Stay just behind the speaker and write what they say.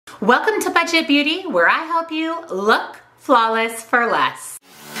Welcome to Budget Beauty, where I help you look flawless for less.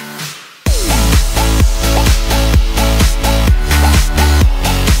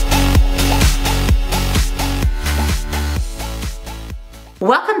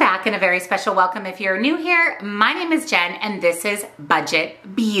 Welcome back, and a very special welcome if you're new here. My name is Jen and this is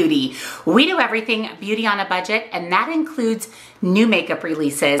Budget Beauty. We do everything beauty on a budget, and that includes new makeup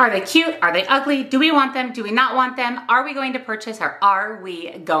releases. Are they cute? Are they ugly? Do we want them? Do we not want them? Are we going to purchase or are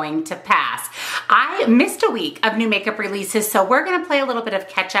we going to pass? I missed a week of new makeup releases, so we're gonna play a little bit of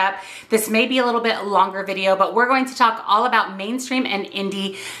catch up. This may be a little bit longer video, but we're going to talk all about mainstream and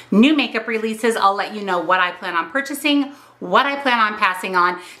indie new makeup releases. I'll let you know what I plan on purchasing, what I plan on passing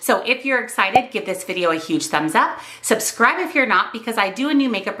on. So if you're excited, give this video a huge thumbs up. Subscribe if you're not, because I do a new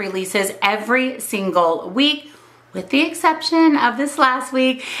makeup releases every single week, with the exception of this last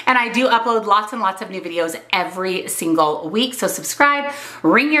week. And I do upload lots and lots of new videos every single week. So subscribe,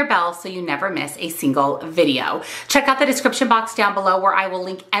 ring your bell so you never miss a single video. Check out the description box down below where I will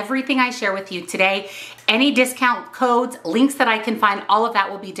link everything I share with you today. Any discount codes, links that I can find, all of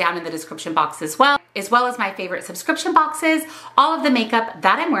that will be down in the description box as well as my favorite subscription boxes, all of the makeup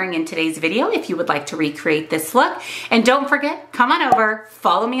that I'm wearing in today's video if you would like to recreate this look. And don't forget, come on over,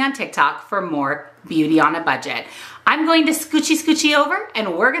 follow me on TikTok for more beauty on a budget. I'm going to scoochie over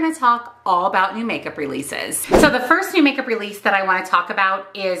and we're gonna talk all about new makeup releases. So the first new makeup release that I wanna talk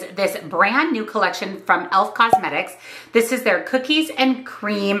about is this brand new collection from e.l.f. Cosmetics. This is their Cookies and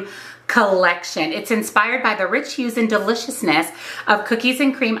Cream collection. It's inspired by the rich hues and deliciousness of cookies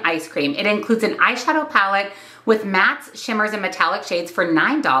and cream ice cream. It includes an eyeshadow palette with mattes, shimmers, and metallic shades for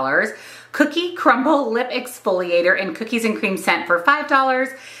 $9, cookie crumble lip exfoliator and cookies and cream scent for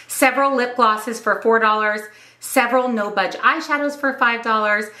 $5, several lip glosses for $4, several no budge eyeshadows for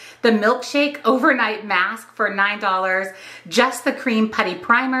 $5, the milkshake overnight mask for $9, just the cream putty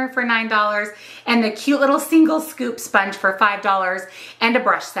primer for $9, and the cute little single scoop sponge for $5, and a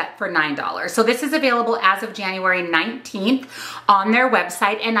brush set for $9. So this is available as of January 19th on their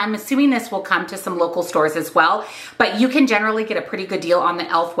website, and I'm assuming this will come to some local stores as well, but you can generally get a pretty good deal on the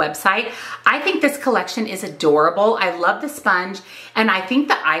e.l.f. website. I think this collection is adorable. I love the sponge, and I think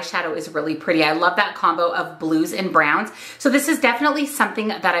the eyeshadow is really pretty. I love that combo of blues and browns. So this is definitely something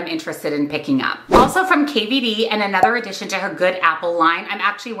that I'm interested in picking up. Also from KVD, and another addition to her Good Apple line, I'm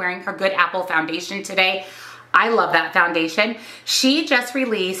actually wearing her Good Apple foundation today. I love that foundation. She just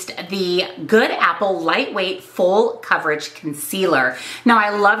released the Good Apple Lightweight Full Coverage Concealer. Now,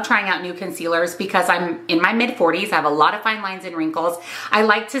 I love trying out new concealers because I'm in my mid-40s. I have a lot of fine lines and wrinkles. I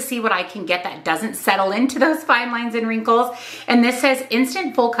like to see what I can get that doesn't settle into those fine lines and wrinkles. And this says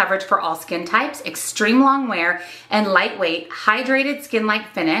instant full coverage for all skin types, extreme long wear, and lightweight, hydrated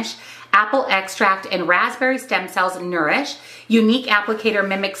skin-like finish. Apple extract and raspberry stem cells nourish. Unique applicator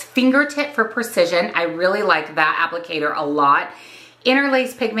mimics fingertip for precision. I really like that applicator a lot.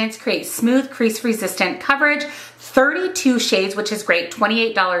 Interlace pigments create smooth, crease-resistant coverage. 32 shades, which is great,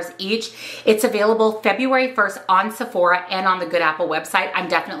 $28 each. It's available February 1st on Sephora and on the Good Apple website. I'm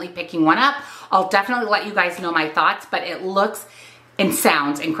definitely picking one up. I'll definitely let you guys know my thoughts, but it looks and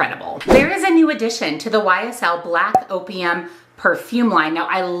sounds incredible. There is a new addition to the YSL Black Opium perfume line. Now,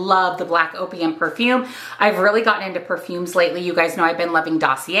 I love the Black Opium perfume. I've really gotten into perfumes lately. You guys know I've been loving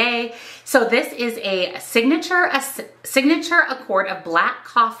Dossier. So this is a signature accord of black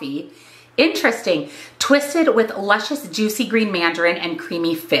coffee. Interesting. Twisted with luscious juicy green mandarin and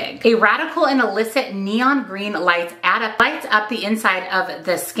creamy fig. A radical and illicit neon green lights up the inside of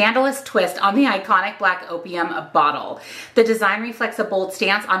the scandalous twist on the iconic Black Opium bottle. The design reflects a bold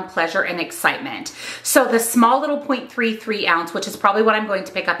stance on pleasure and excitement. So the small little 0.33 ounce, which is probably what I'm going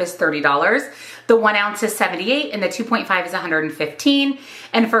to pick up, is $30. The 1 ounce is $78 and the 2.5 is $115.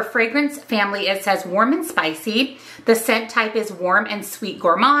 And for fragrance family, it says warm and spicy. The scent type is warm and sweet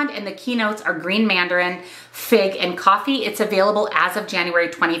gourmand, and the keynotes are green mandarin, fig, and coffee. It's available as of January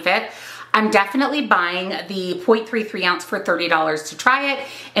 25th. I'm definitely buying the 0.33 ounce for $30 to try it.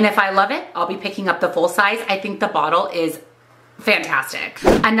 And if I love it, I'll be picking up the full size. I think the bottle is fantastic.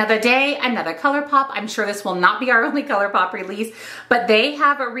 Another day, another ColourPop. I'm sure this will not be our only ColourPop release, but they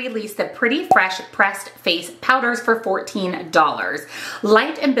have released the Pretty Fresh Pressed Face Powders for $14.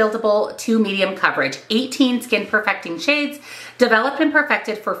 Light and buildable to medium coverage, 18 skin perfecting shades, developed and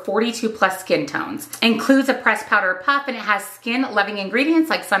perfected for 42 plus skin tones. Includes a pressed powder puff, and it has skin loving ingredients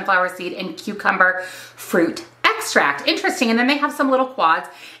like sunflower seed and cucumber fruit extract. Interesting. And then they have some little quads,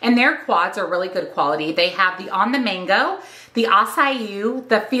 and their quads are really good quality. They have the On the Mango, the acai,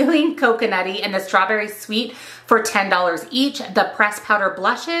 the feeling coconutty, and the strawberry sweet for $10 each. The pressed powder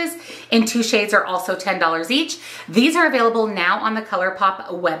blushes in 2 shades are also $10 each. These are available now on the ColourPop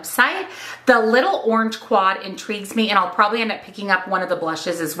website. The little orange quad intrigues me, and I'll probably end up picking up one of the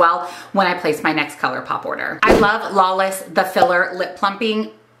blushes as well when I place my next ColourPop order. I love Lawless, the filler lip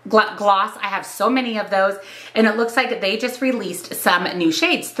plumping gloss. I have so many of those, and it looks like they just released some new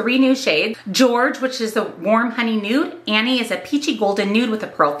shades, 3 new shades. George, which is a warm honey nude. Annie is a peachy golden nude with a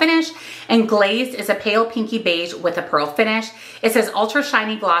pearl finish, and Glazed is a pale pinky beige with a pearl finish. It says ultra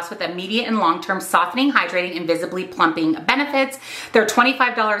shiny gloss with immediate and long-term softening, hydrating, and visibly plumping benefits. They're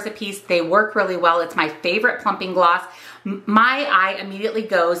 $25 a piece. They work really well. It's my favorite plumping gloss. My eye immediately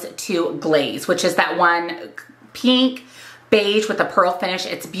goes to Glaze, which is that one pink beige with a pearl finish.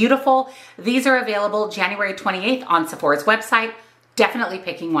 It's beautiful. These are available January 28th on Sephora's website. Definitely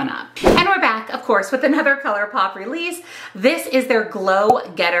picking one up. And we're back, of course, with another ColourPop release. This is their Glow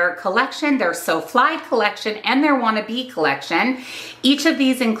Getter collection, their So Fly collection, and their Wannabe collection. Each of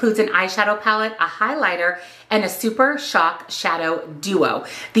these includes an eyeshadow palette, a highlighter, and a Super Shock Shadow Duo.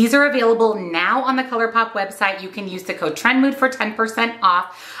 These are available now on the ColourPop website. You can use the code TRENDMOOD for 10%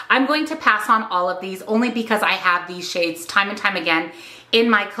 off. I'm going to pass on all of these only because I have these shades time and time again in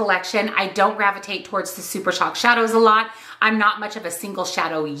my collection. I don't gravitate towards the Super Shock Shadows a lot. I'm not much of a single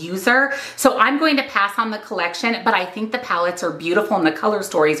shadow user, so I'm going to pass on the collection, but I think the palettes are beautiful and the color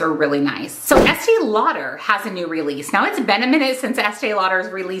stories are really nice. So Estee Lauder has a new release. Now, it's been a minute since Estee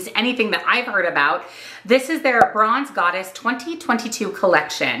Lauder's released anything that I've heard about. This is their Bronze Goddess 2022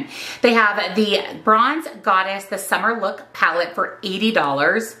 collection. They have the Bronze Goddess, the Summer Look palette for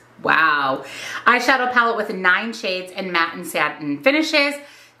 $80. Wow. Eyeshadow palette with 9 shades and matte and satin finishes.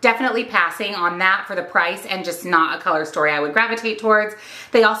 Definitely passing on that for the price and just not a color story I would gravitate towards.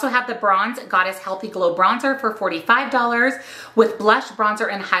 They also have the Bronze Goddess Healthy Glow Bronzer for $45 with blush,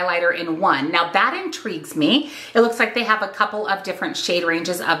 bronzer, and highlighter in one. Now that intrigues me. It looks like they have a couple of different shade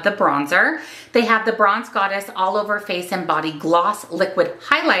ranges of the bronzer. They have the Bronze Goddess All Over Face and Body Gloss Liquid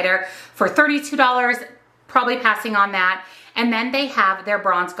Highlighter for $32, probably passing on that. And then they have their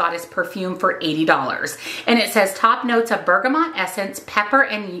Bronze Goddess perfume for $80. And it says top notes of bergamot essence, pepper,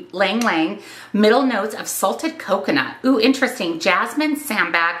 and ylang ylang. Middle notes of salted coconut. Ooh, interesting. Jasmine,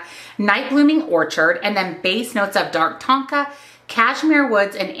 sambac, night blooming orchard, and then base notes of dark tonka, cashmere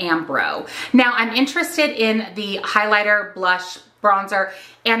woods, and ambro. Now, I'm interested in the highlighter, blush, bronzer,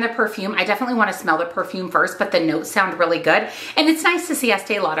 and the perfume. I definitely want to smell the perfume first, but the notes sound really good. And it's nice to see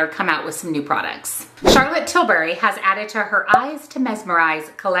Estee Lauder come out with some new products. Charlotte Tilbury has added to her Eyes to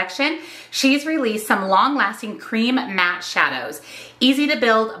Mesmerize collection. She's released some long-lasting cream matte shadows. Easy to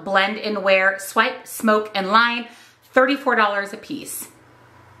build, blend and wear, swipe, smoke, and line, $34 a piece.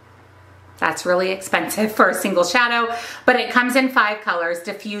 That's really expensive for a single shadow, but it comes in 5 colors: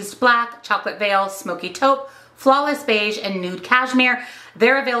 diffused black, chocolate veil, smoky taupe, flawless beige, and nude cashmere.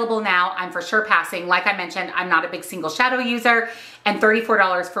 They're available now. I'm for sure passing. Like I mentioned, I'm not a big single shadow user, and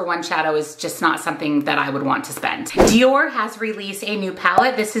 $34 for one shadow is just not something that I would want to spend. Dior has released a new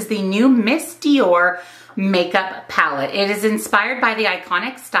palette. This is the new Miss Dior makeup palette. It is inspired by the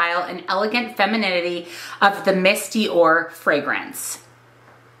iconic style and elegant femininity of the Miss Dior fragrance.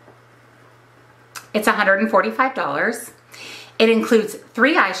 It's $145. It includes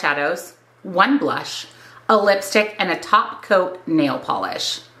 3 eyeshadows, 1 blush, a lipstick, and a top coat nail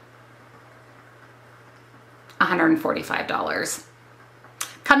polish. $145.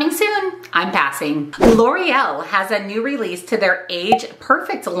 Coming soon, I'm passing. L'Oreal has a new release to their Age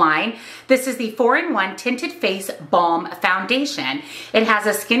Perfect line. This is the 4-in-1 Tinted Face Balm Foundation. It has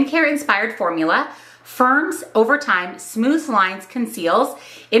a skincare inspired formula, firms over time, smooths lines, conceals,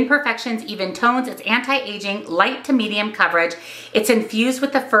 imperfections, even tones. It's anti-aging, light to medium coverage. It's infused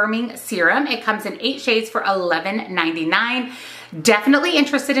with the firming serum. It comes in 8 shades for $11.99. Definitely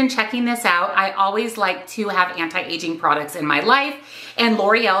interested in checking this out. I always like to have anti-aging products in my life, and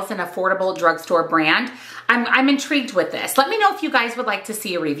L'Oreal's an affordable drugstore brand. I'm intrigued with this. Let me know if you guys would like to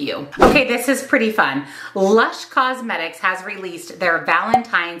see a review. Okay, this is pretty fun. Lush Cosmetics has released their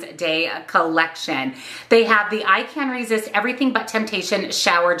Valentine's Day collection. They have the I Can Resist Everything But Temptation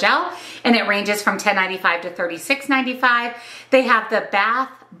Shower Gel, and it ranges from $10.95 to $36.95. They have the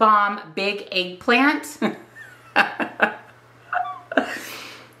Bath Bomb Big Eggplant.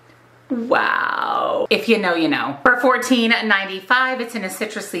 Wow. If you know, you know. For $14.95, it's in a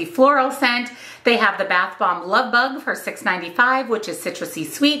citrusy floral scent. They have the Bath Bomb Love Bug for $6.95, which is citrusy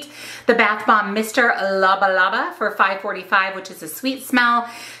sweet. The Bath Bomb Mr. Laba Laba for $5.45, which is a sweet smell.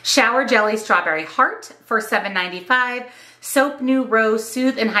 Shower Jelly Strawberry Heart for $7.95. Soap New Rose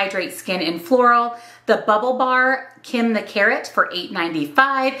Soothe and Hydrate Skin in Floral. The the Bubble Bar Kim the Carrot for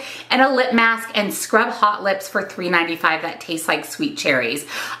 $8.95, and a lip mask and scrub hot lips for $3.95 that tastes like sweet cherries.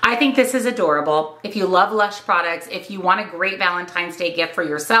 I think this is adorable. If you love Lush products, if you want a great Valentine's Day gift for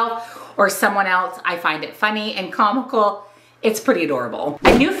yourself or someone else, I find it funny and comical. It's pretty adorable.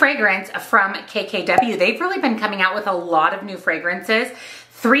 A new fragrance from KKW. They've really been coming out with a lot of new fragrances.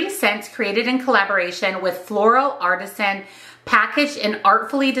 3 scents created in collaboration with floral artisan, packaged in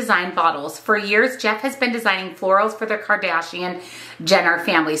artfully designed bottles. For years, Jeff has been designing florals for the Kardashian Jenner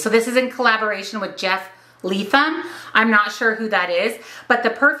family. So this is in collaboration with Jeff Leatham. I'm not sure who that is, but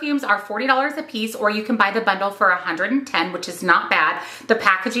the perfumes are $40 a piece, or you can buy the bundle for $110, which is not bad. The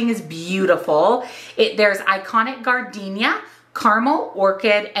packaging is beautiful. There's iconic gardenia, caramel,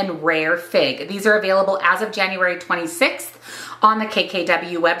 orchid, and rare fig. These are available as of January 26th on the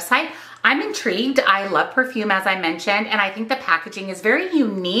KKW website. I'm intrigued. I love perfume, as I mentioned, and I think the packaging is very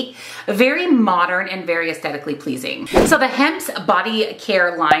unique, very modern, and very aesthetically pleasing. So the Hemp's body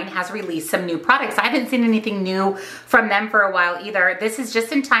care line has released some new products. I haven't seen anything new from them for a while either. This is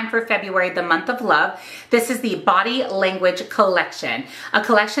just in time for February, the month of love. This is the Body Language Collection, a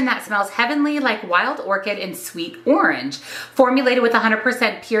collection that smells heavenly like wild orchid and sweet orange, formulated with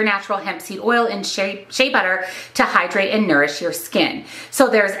 100% pure natural hemp seed oil and shea butter to hydrate and nourish your skin. So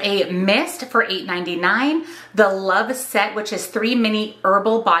there's a mist for $8.99, the Love Set, which is 3 mini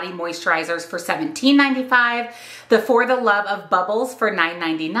herbal body moisturizers for $17.95, the For the Love of Bubbles for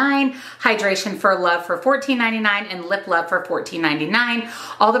 $9.99, Hydration for Love for $14.99, and Lip Love for $14.99.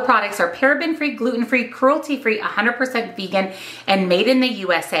 All the products are paraben-free, gluten-free, cruelty-free, 100% vegan, and made in the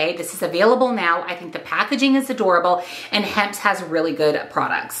USA. This is available now. I think the packaging is adorable, and Hemp's has really good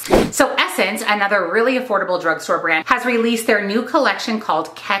products. So Essence, another really affordable drugstore brand, has released their new collection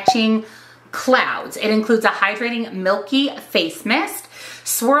called Catching Clouds. It includes a hydrating milky face mist,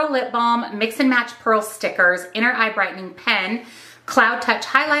 swirl lip balm, mix and match pearl stickers, inner eye brightening pen, Cloud Touch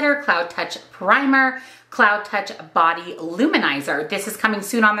highlighter, Cloud Touch primer, Cloud Touch body luminizer. This is coming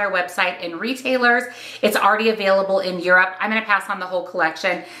soon on their website and retailers. It's already available in Europe. I'm gonna pass on the whole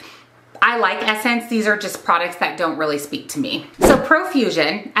collection. I like Essence. These are just products that don't really speak to me. So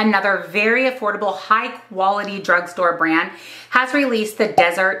Profusion, another very affordable, high quality drugstore brand, has released the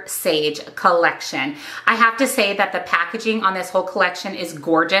Desert Sage collection. I have to say that the packaging on this whole collection is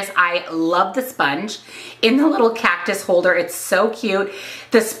gorgeous. I love the sponge in the little cactus holder. It's so cute.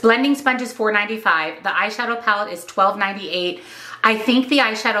 The blending sponge is $4.95. The eyeshadow palette is $12.98. I think the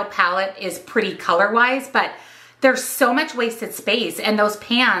eyeshadow palette is pretty color-wise, but there's so much wasted space, and those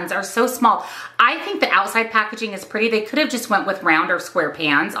pans are so small. I think the outside packaging is pretty. They could have just went with round or square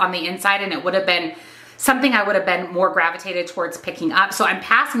pans on the inside, and it would have been something I would have been more gravitated towards picking up. So I'm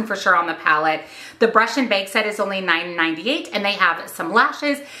passing for sure on the palette. The brush and bake set is only $9.98, and they have some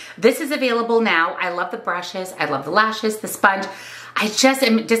lashes. This is available now. I love the brushes. I love the lashes, the sponge. I just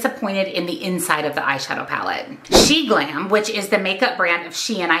am disappointed in the inside of the eyeshadow palette. She Glam, which is the makeup brand of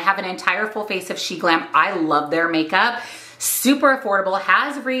Shein. I have an entire full face of She Glam. I love their makeup. Super affordable,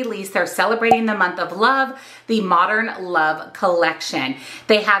 has released their Celebrating the Month of Love, the Modern Love collection.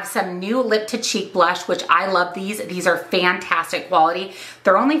 They have some new lip to cheek blush, which I love these. These are fantastic quality.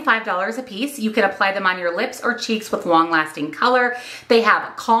 They're only $5 a piece. You can apply them on your lips or cheeks with long lasting color. They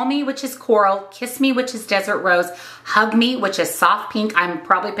have Call Me, which is coral, Kiss Me, which is desert rose, Hug Me, which is soft pink. I'm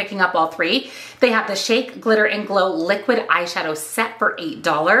probably picking up all 3. They have the Shake, Glitter, and Glow liquid eyeshadow set for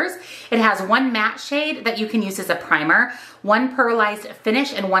 $8. It has 1 matte shade that you can use as a primer, 1 pearlized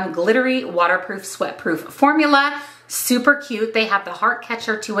finish, and 1 glittery waterproof sweatproof formula. Super cute. They have the Heart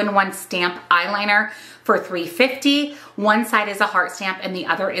Catcher 2-in-1 stamp eyeliner for $3.50. One side is a heart stamp and the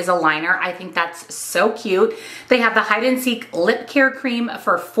other is a liner. I think that's so cute. They have the Hide and Seek lip care cream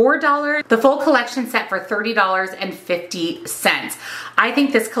for $4. The full collection set for $30.50. I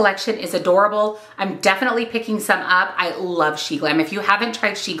think this collection is adorable. I'm definitely picking some up. I love She Glam. If you haven't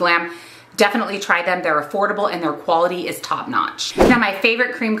tried She Glam, definitely try them. They're affordable and their quality is top notch. Now my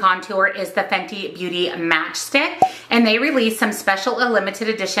favorite cream contour is the Fenty Beauty Matchstick, and they released some special limited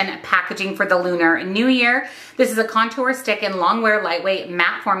edition packaging for the Lunar New Year. This is a contour stick in long wear lightweight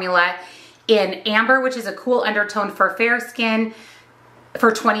matte formula in amber, which is a cool undertone for fair skin,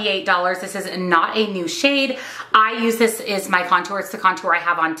 for $28. This is not a new shade. I use this as my contour. It's the contour I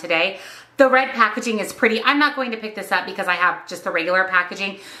have on today. The red packaging is pretty. I'm not going to pick this up because I have just the regular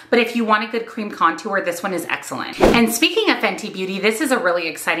packaging, but if you want a good cream contour, this one is excellent. And speaking of Fenty Beauty, this is a really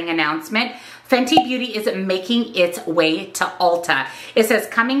exciting announcement. Fenty Beauty is making its way to Ulta. It says,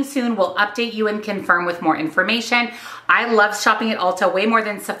 coming soon, we'll update you and confirm with more information. I love shopping at Ulta way more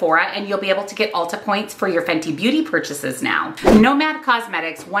than Sephora, and you'll be able to get Ulta points for your Fenty Beauty purchases now. Nomad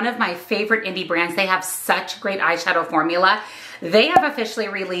Cosmetics, one of my favorite indie brands. They have such great eyeshadow formula. They have officially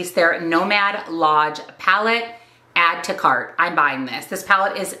released their Nomad Lodge palette. Add to cart. I'm buying this. This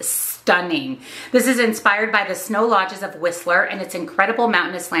palette is stunning. This is inspired by the snow lodges of Whistler and its incredible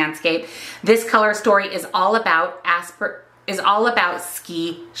mountainous landscape. This color story is all about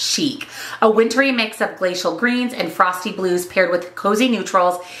ski chic. A wintry mix of glacial greens and frosty blues paired with cozy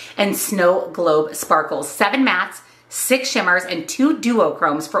neutrals and snow globe sparkles. 7 mattes, 6 shimmers, and 2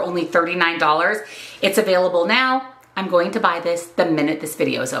 duochromes for only $39. It's available now. I'm going to buy this the minute this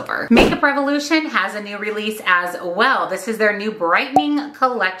video is over. Makeup Revolution has a new release as well. This is their new brightening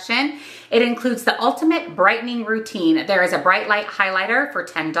collection. It includes the ultimate brightening routine. There is a bright light highlighter for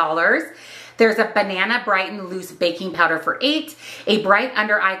 $10. There's a Banana Brighten Loose Baking Powder for $8, a bright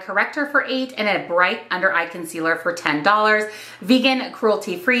under eye corrector for $8, and a bright under eye concealer for $10. Vegan,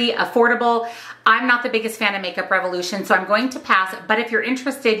 cruelty-free, affordable. I'm not the biggest fan of Makeup Revolution, so I'm going to pass, but if you're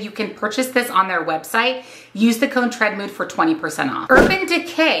interested, you can purchase this on their website. Use the code TREADMOOD for 20% off. Urban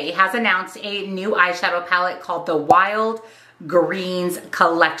Decay has announced a new eyeshadow palette called the Wild Greens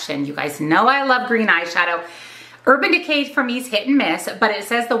Collection. You guys know I love green eyeshadow. Urban Decay for me is hit and miss, but it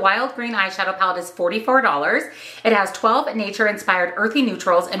says the Wild Green eyeshadow palette is $44. It has 12 nature-inspired earthy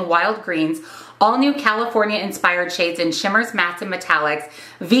neutrals and wild greens, all new California-inspired shades in shimmers, mattes, and metallics,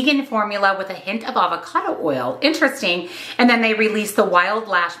 vegan formula with a hint of avocado oil. Interesting. And then they released the Wild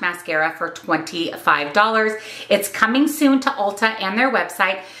Lash Mascara for $25. It's coming soon to Ulta and their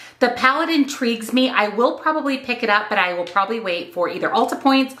website. The palette intrigues me. I will probably pick it up, but I will probably wait for either Ulta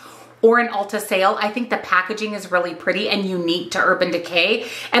points or an Ulta sale. I think the packaging is really pretty and unique to Urban Decay,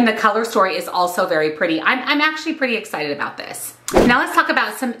 and the color story is also very pretty. I'm actually pretty excited about this. Now let's talk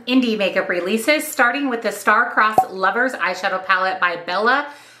about some indie makeup releases, starting with the Star-Crossed Lovers eyeshadow palette by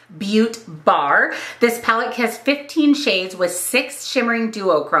BellaBeaute Bar. This palette has 15 shades with 6 shimmering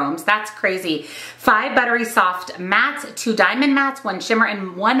duochromes. That's crazy. 5 buttery soft mattes, 2 diamond mattes, 1 shimmer,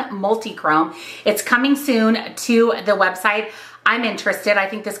 and 1 multi-chrome. It's coming soon to the website. I'm interested. I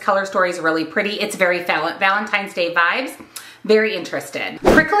think this color story is really pretty. It's very Valentine's Day vibes. Very interested.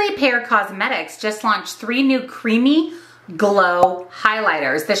 Prickly Pear Cosmetics just launched 3 new creamy glow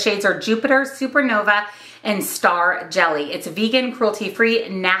highlighters. The shades are Jupiter, Supernova, and Star Jelly. It's vegan, cruelty-free,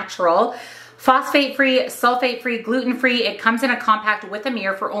 natural, phosphate-free, sulfate-free, gluten-free. It comes in a compact with a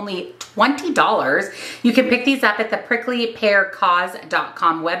mirror for only $20. You can pick these up at the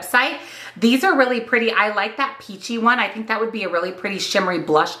pricklypearcos.com website. These are really pretty. I like that peachy one. I think that would be a really pretty shimmery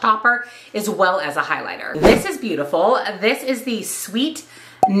blush topper as well as a highlighter. This is beautiful. This is the Sweet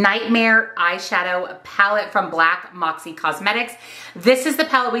Nightmare eyeshadow palette from Black Moxie Cosmetics. This is the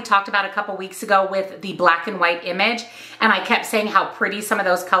palette we talked about a couple weeks ago with the black and white image, and I kept saying how pretty some of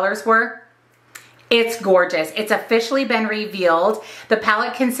those colors were. It's gorgeous. It's officially been revealed. The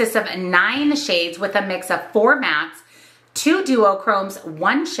palette consists of 9 shades with a mix of 4 mattes, 2 duochromes,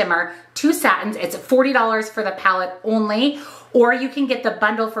 1 shimmer, 2 satins. It's $40 for the palette only, or you can get the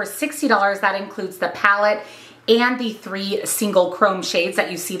bundle for $60. That includes the palette and the 3 single chrome shades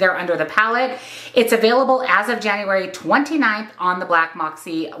that you see there under the palette. It's available as of January 29th on the Black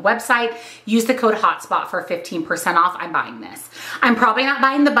Moxie website. Use the code HOTSPOT for 15% off. I'm buying this. I'm probably not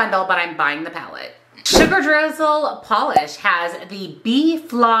buying the bundle, but I'm buying the palette. Sugar Drizzle Polish has the Be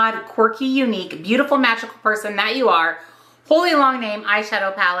Flawed, Quirky, Unique, Beautiful, Magical Person That You Are Holy Long Name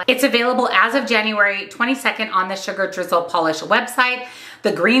eyeshadow palette. It's available as of January 22nd on the Sugar Drizzle Polish website.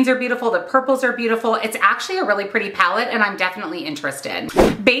 The greens are beautiful, the purples are beautiful. It's actually a really pretty palette and I'm definitely interested.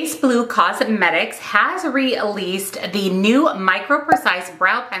 Base Blue Cosmetics has released the new Micro Precise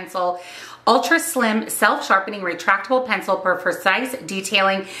Brow Pencil Ultra Slim Self-Sharpening Retractable Pencil for precise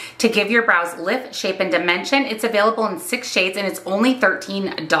detailing to give your brows lift, shape, and dimension. It's available in 6 shades and it's only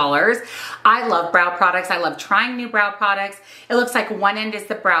 $13. I love brow products. I love trying new brow products. It looks like one end is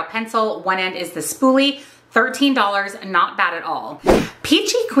the brow pencil, one end is the spoolie. $13, not bad at all.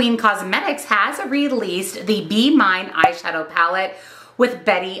 Peachy Queen Cosmetics has released the Be Mine eyeshadow palette with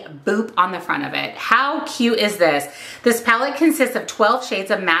Betty Boop on the front of it. How cute is this? This palette consists of 12 shades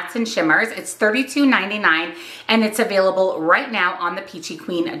of mattes and shimmers. It's $32.99 and it's available right now on the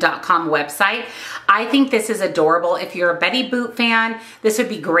peachyqueen.com website. I think this is adorable. If you're a Betty Boop fan, this would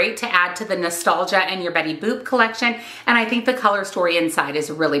be great to add to the nostalgia in your Betty Boop collection. And I think the color story inside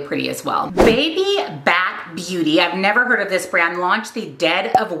is really pretty as well. Baby Bat Beauty, I've never heard of this brand, launched the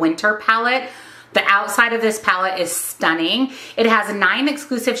Dead of Winter palette. The outside of this palette is stunning. It has 9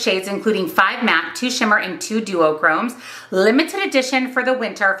 exclusive shades, including 5 matte, 2 shimmer, and 2 duochromes. Limited edition for the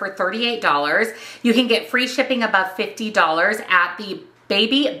winter for $38. You can get free shipping above $50 at the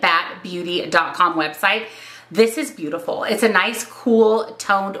BellaBeaute.com website. This is beautiful. It's a nice, cool,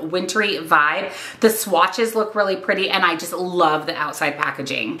 toned, wintry vibe. The swatches look really pretty, and I just love the outside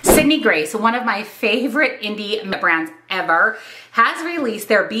packaging. Sydney Grace, one of my favorite indie brands ever, has released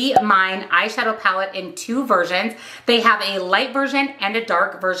their Be Mine eyeshadow palette in 2 versions. They have a light version and a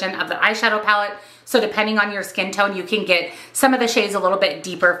dark version of the eyeshadow palette. So depending on your skin tone, you can get some of the shades a little bit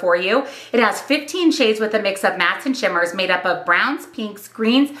deeper for you. It has 15 shades with a mix of mattes and shimmers made up of browns, pinks,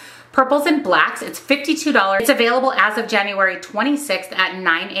 greens, purples, and blacks. It's $52. It's available as of January 26th at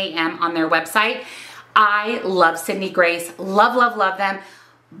 9 a.m. on their website. I love Sydney Grace. Love, love, love them.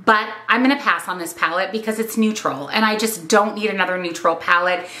 But I'm gonna pass on this palette because it's neutral and I just don't need another neutral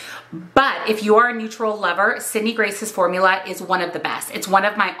palette. But if you are a neutral lover, Sydney Grace's formula is one of the best. It's one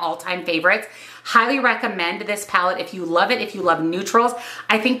of my all-time favorites. Highly recommend this palette if you love it, if you love neutrals.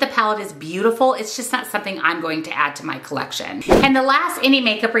 I think the palette is beautiful. It's just not something I'm going to add to my collection. And the last indie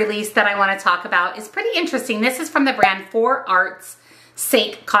makeup release that I want to talk about is pretty interesting. This is from the brand 4 Art's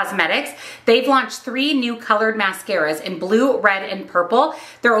Sake Cosmetics. They've launched 3 new colored mascaras in blue, red, and purple.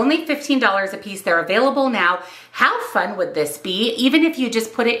 They're only $15 a piece. They're available now. How fun would this be? Even if you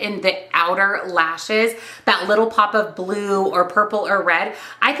just put it in the outer lashes, that little pop of blue or purple or red,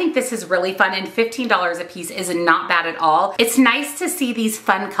 I think this is really fun, and $15 a piece is not bad at all. It's nice to see these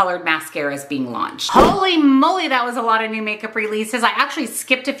fun colored mascaras being launched. Holy moly, that was a lot of new makeup releases. I actually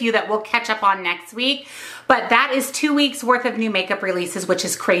skipped a few that we'll catch up on next week, but that is 2 weeks worth of new makeup releases, which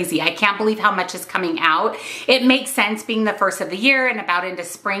is crazy. I can't believe how much is coming out. It makes sense being the first of the year and about into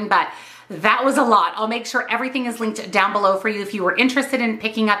spring, but that was a lot. I'll make sure everything is linked down below for you if you were interested in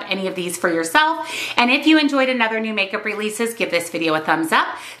picking up any of these for yourself. And if you enjoyed another new makeup releases, give this video a thumbs up.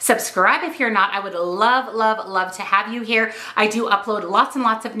 Subscribe if you're not. I would love, love, love to have you here. I do upload lots and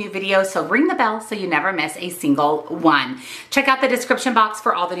lots of new videos, so ring the bell so you never miss a single one. Check out the description box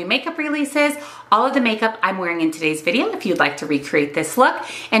for all the new makeup releases, all of the makeup I'm wearing in today's video if you'd like to recreate this look.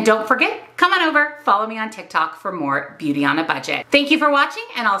 And don't forget, come on over, follow me on TikTok for more beauty on a budget. Thank you for watching,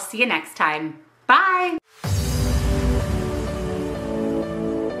 and I'll see you next time. Bye.